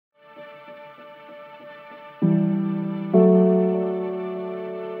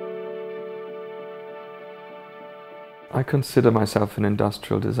I consider myself an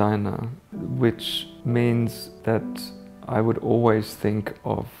industrial designer, which means that I would always think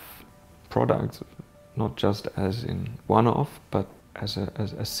of products not just as in one-off, but as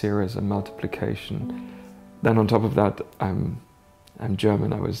a series, a multiplication. Then on top of that, I'm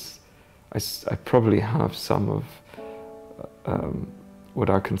German. I probably have some of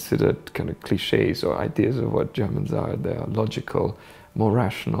what are considered kind of cliches or ideas of what Germans are. They are logical, more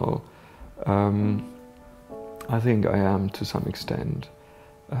rational. I think I am to some extent,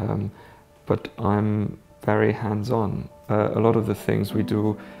 but I'm very hands-on. A lot of the things we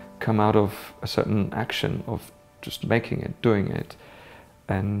do come out of a certain action of just making it, doing it,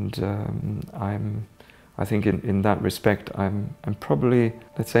 and I think in that respect I'm probably,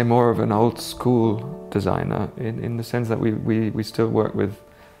 let's say, more of an old school designer in the sense that we still work with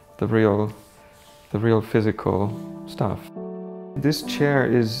the real physical stuff. This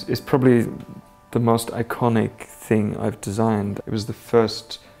chair is probably the most iconic thing I've designed. It was the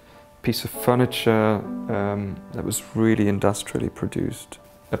first piece of furniture that was really industrially produced.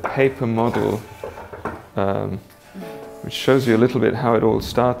 A paper model, which shows you a little bit how it all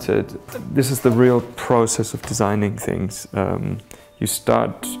started. This is the real process of designing things. You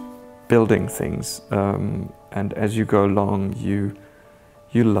start building things, and as you go along, you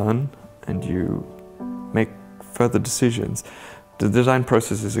learn and you make further decisions. The design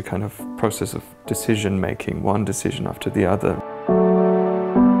process is a kind of process of decision-making, one decision after the other.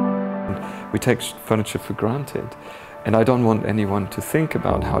 We take furniture for granted, and I don't want anyone to think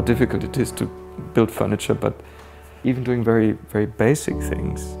about how difficult it is to build furniture, but even doing very, very basic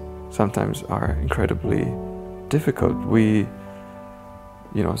things sometimes are incredibly difficult. We,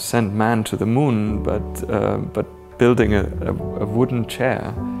 send man to the moon, but building a wooden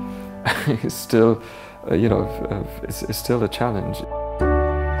chair is still, is still a challenge.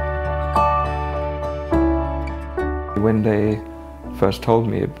 When they first told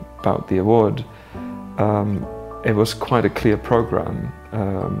me about the award, it was quite a clear program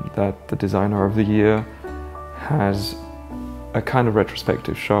that the Designer of the Year has a kind of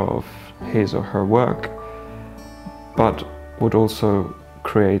retrospective show of his or her work, but would also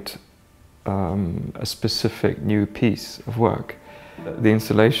create a specific new piece of work. The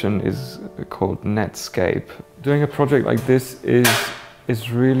installation is called Netscape. Doing a project like this is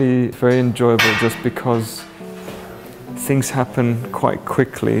really very enjoyable just because things happen quite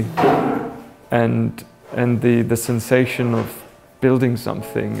quickly, and the sensation of building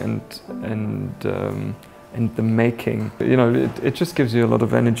something and the making, it just gives you a lot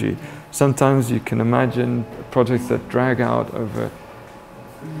of energy. Sometimes you can imagine projects that drag out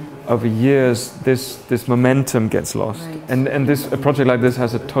over years. This momentum gets lost, right. and a project like this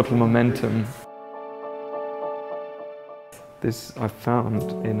has a total momentum. This I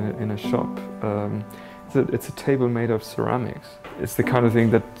found in a shop. It's a table made of ceramics. It's the kind of thing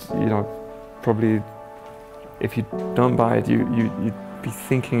that, probably if you don't buy it, you'd be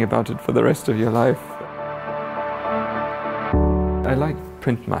thinking about it for the rest of your life. I like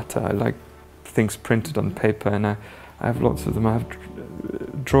print matter. I like things printed on paper, and I have lots of them. I have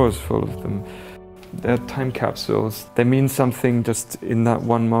drawers full of them. They're time capsules. They mean something just in that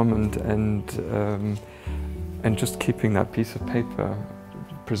one moment, and just keeping that piece of paper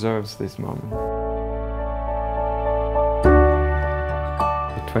preserves this moment.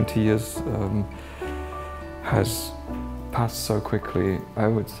 20 years has passed so quickly. I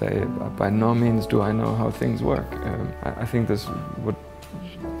would say by no means do I know how things work. I think this is what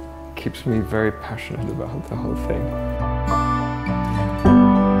keeps me very passionate about the whole thing.